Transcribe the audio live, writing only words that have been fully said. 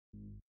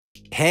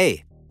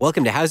Hey,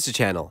 welcome to HOWZA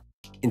channel.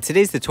 In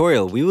today's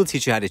tutorial, we will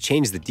teach you how to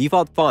change the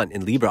default font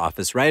in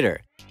LibreOffice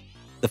Writer.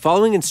 The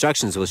following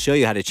instructions will show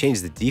you how to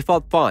change the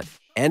default font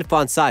and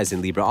font size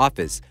in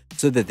LibreOffice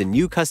so that the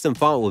new custom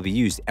font will be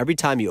used every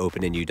time you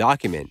open a new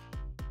document.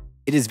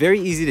 It is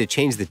very easy to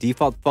change the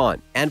default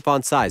font and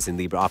font size in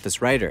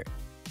LibreOffice Writer.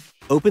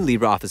 Open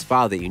LibreOffice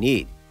file that you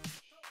need.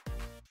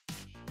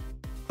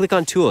 Click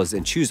on Tools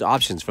and choose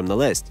Options from the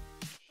list.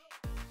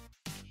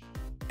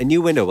 A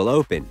new window will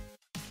open.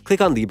 Click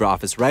on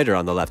LibreOffice Writer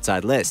on the left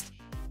side list.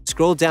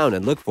 Scroll down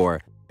and look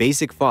for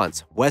Basic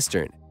Fonts,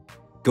 Western.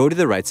 Go to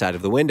the right side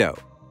of the window.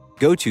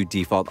 Go to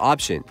Default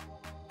Option.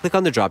 Click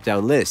on the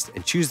drop-down list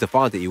and choose the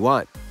font that you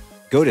want.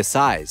 Go to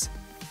Size.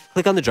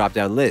 Click on the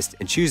drop-down list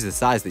and choose the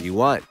size that you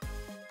want.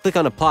 Click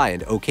on Apply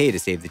and OK to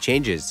save the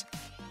changes.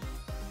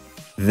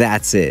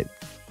 That's it.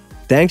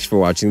 Thanks for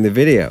watching the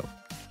video.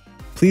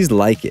 Please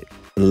like it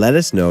and let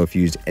us know if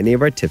you used any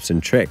of our tips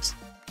and tricks.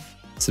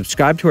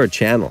 Subscribe to our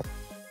channel.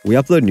 We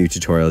upload new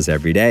tutorials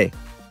every day.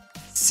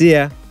 See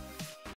ya!